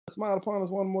Smile upon us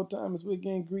one more time as we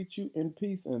again greet you in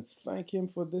peace and thank Him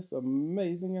for this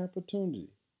amazing opportunity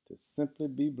to simply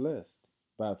be blessed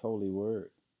by His holy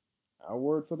word. Our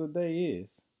word for the day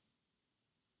is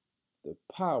the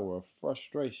power of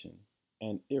frustration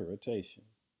and irritation.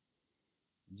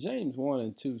 James 1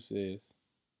 and 2 says,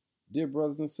 Dear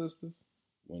brothers and sisters,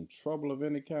 when trouble of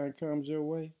any kind comes your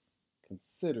way,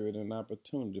 consider it an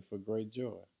opportunity for great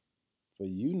joy. For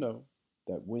you know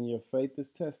that when your faith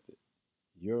is tested,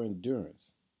 your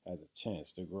endurance has a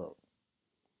chance to grow.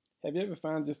 Have you ever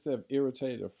found yourself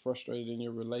irritated or frustrated in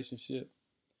your relationship?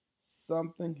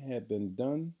 Something had been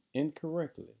done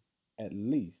incorrectly, at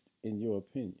least in your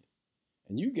opinion,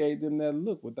 and you gave them that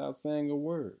look without saying a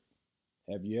word.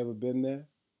 Have you ever been there?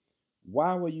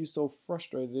 Why were you so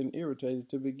frustrated and irritated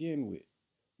to begin with?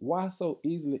 Why so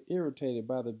easily irritated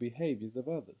by the behaviors of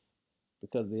others?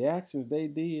 Because the actions they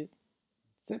did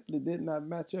simply did not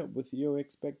match up with your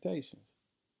expectations.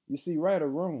 You see, right or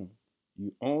wrong,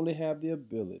 you only have the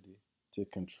ability to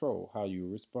control how you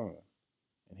respond.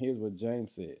 And here's what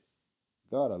James says: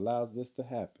 God allows this to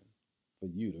happen for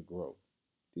you to grow.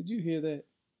 Did you hear that?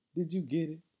 Did you get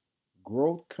it?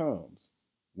 Growth comes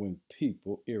when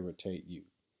people irritate you.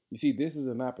 You see, this is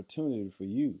an opportunity for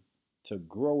you to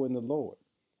grow in the Lord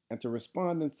and to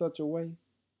respond in such a way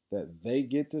that they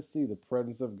get to see the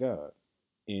presence of God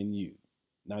in you.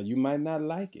 Now, you might not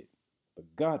like it,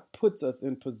 but God puts us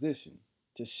in position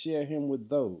to share Him with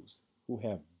those who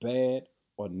have bad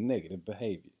or negative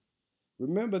behavior.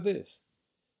 Remember this: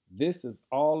 this is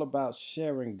all about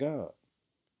sharing God,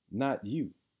 not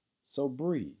you. So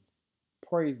breathe,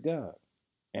 praise God,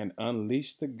 and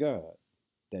unleash the God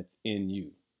that's in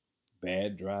you.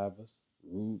 Bad drivers,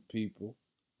 rude people,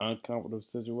 uncomfortable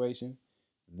situations.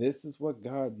 This is what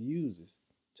God uses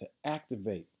to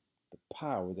activate the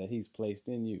power that He's placed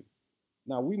in you.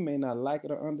 Now, we may not like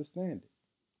it or understand it,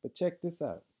 but check this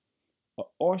out. An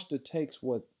oyster takes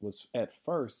what was at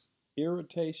first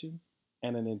irritation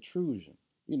and an intrusion,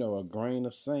 a grain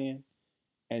of sand,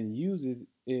 and uses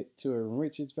it to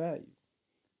enrich its value.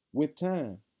 With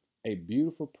time, a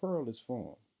beautiful pearl is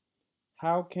formed.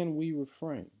 How can we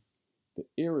refrain the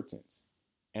irritants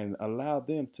and allow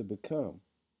them to become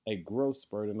a growth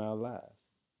spurt in our lives,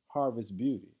 harvest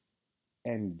beauty,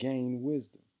 and gain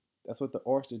wisdom? That's what the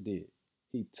oyster did.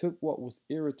 He took what was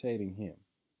irritating him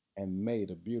and made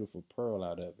a beautiful pearl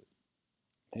out of it.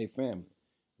 Hey, family,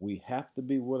 we have to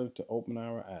be willing to open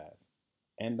our eyes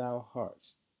and our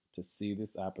hearts to see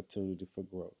this opportunity for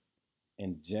growth.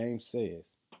 And James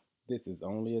says this is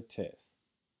only a test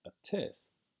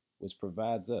which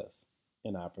provides us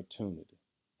an opportunity.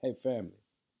 Hey, family,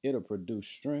 it'll produce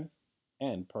strength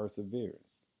and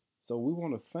perseverance. So we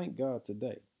want to thank God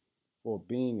today for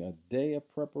being a day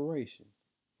of preparation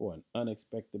for an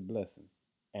unexpected blessing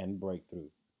and breakthrough.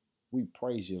 We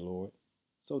praise you, Lord.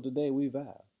 So today we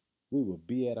vow we will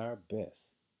be at our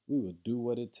best. We will do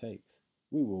what it takes.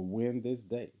 We will win this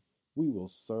day. We will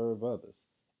serve others.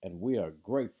 And we are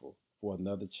grateful for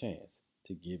another chance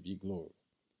to give you glory.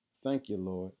 Thank you,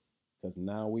 Lord, because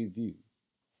now we view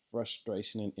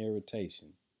frustration and irritation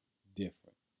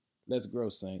different. Let's grow,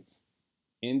 saints.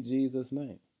 In Jesus'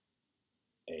 name,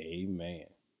 amen.